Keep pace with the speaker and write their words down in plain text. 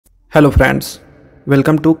Hello friends,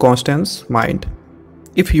 welcome to Constance Mind.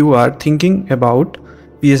 If you are thinking about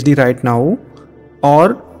PhD right now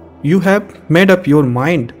or you have made up your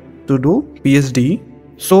mind to do PhD,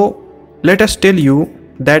 so let us tell you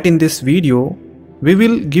that in this video we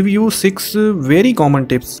will give you 6 very common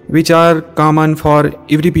tips which are common for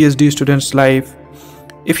every PhD student's life.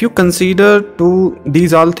 If you consider to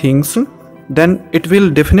these all things, then it will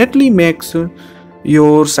definitely makes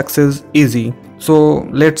your success easy. So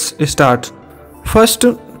let's start. First,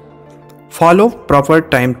 follow proper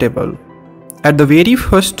timetable. At the very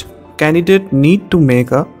first, candidate need to make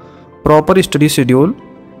a proper study schedule.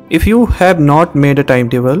 If you have not made a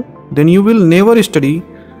timetable, then you will never study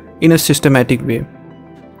in a systematic way.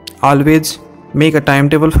 Always make a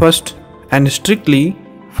timetable first and strictly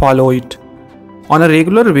follow it on a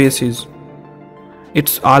regular basis.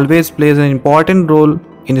 It always plays an important role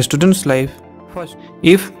in a student's life. First,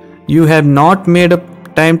 if you have not made a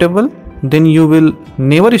timetable, then you will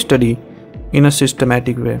never study in a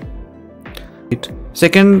systematic way.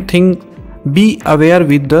 Second thing, be aware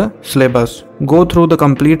with the syllabus. Go through the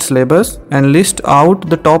complete syllabus and list out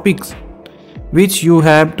the topics which you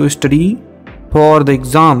have to study for the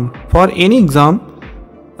exam, for any exam,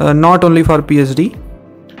 not only for PhD.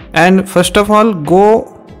 And first of all,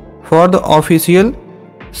 go for the official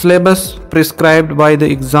syllabus prescribed by the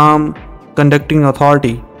exam conducting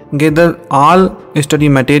authority. Gather all study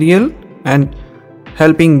material and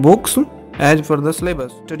helping books as per the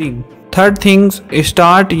syllabus studying. Third things,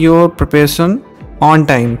 start your preparation on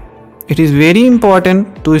time. It is very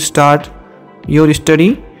important to start your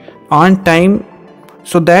study on time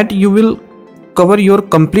so that you will cover your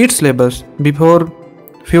complete syllabus before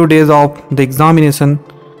few days of the examination.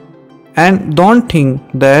 And don't think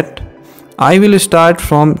that I will start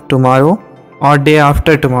from tomorrow or day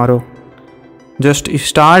after tomorrow. Just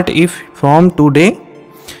start if from today.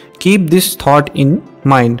 Keep this thought in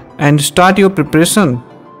mind and start your preparation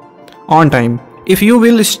on time. If you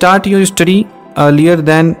will start your study earlier,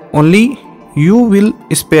 then only you will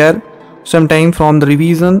spare some time from the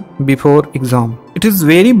revision before exam. It is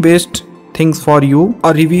very best things for you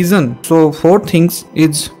a revision. So fourth things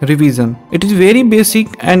is revision. It is very basic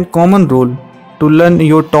and common rule to learn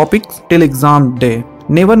your topics till exam day.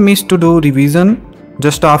 Never miss to do revision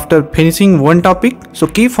just after finishing one topic, so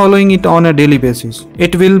keep following it on a daily basis.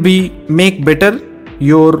 It will be make better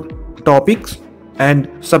your topics and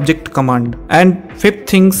subject command. And fifth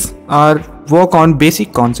things are work on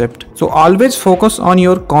basic concept. So always focus on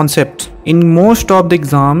your concepts. In most of the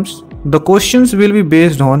exams, the questions will be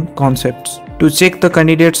based on concepts to check the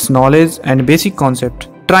candidate's knowledge and basic concept.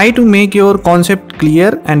 Try to make your concept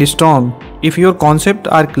clear and strong. If your concepts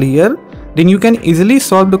are clear, then you can easily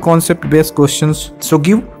solve the concept based questions. So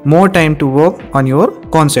give more time to work on your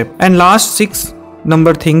concept. And last 6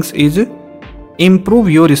 number things is improve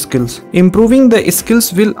your skills. Improving the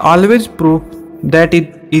skills will always prove that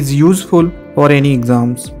it is useful for any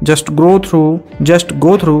exams. Just go through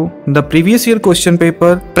the previous year question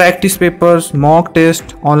paper, practice papers, mock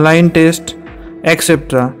test, online test,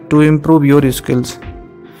 etc. to improve your skills.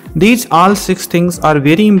 These all 6 things are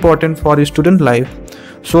very important for a student life.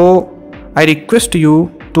 So I request you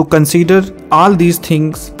to consider all these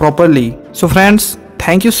things properly. So friends,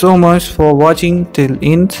 thank you so much for watching till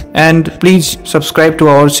end, and please subscribe to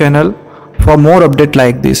our channel for more updates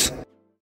like this.